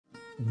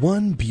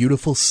One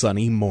beautiful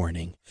sunny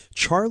morning,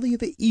 Charlie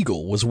the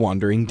Eagle was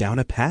wandering down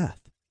a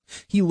path.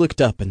 He looked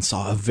up and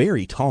saw a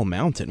very tall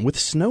mountain with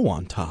snow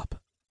on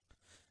top.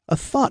 A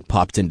thought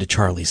popped into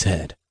Charlie's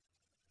head.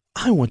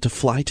 I want to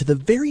fly to the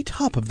very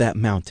top of that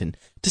mountain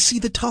to see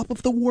the top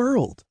of the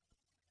world.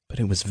 But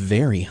it was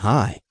very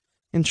high,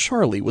 and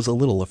Charlie was a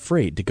little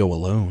afraid to go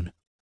alone.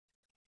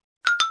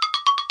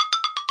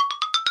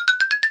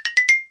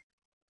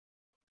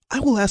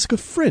 I will ask a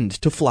friend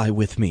to fly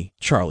with me,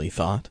 Charlie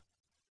thought.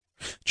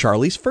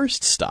 Charlie's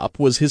first stop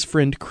was his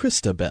friend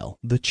Christabel,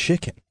 the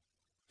chicken.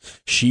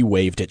 She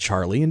waved at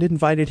Charlie and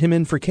invited him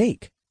in for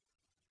cake.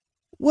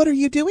 What are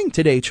you doing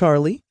today,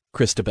 Charlie?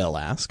 Christabel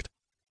asked.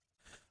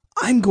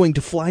 I'm going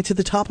to fly to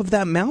the top of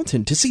that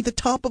mountain to see the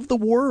top of the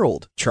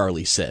world,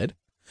 Charlie said.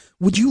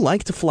 Would you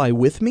like to fly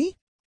with me?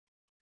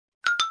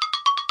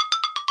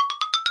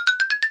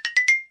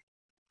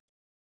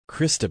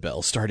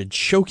 Christabel started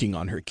choking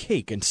on her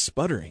cake and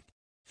sputtering.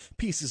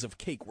 Pieces of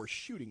cake were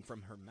shooting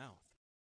from her mouth.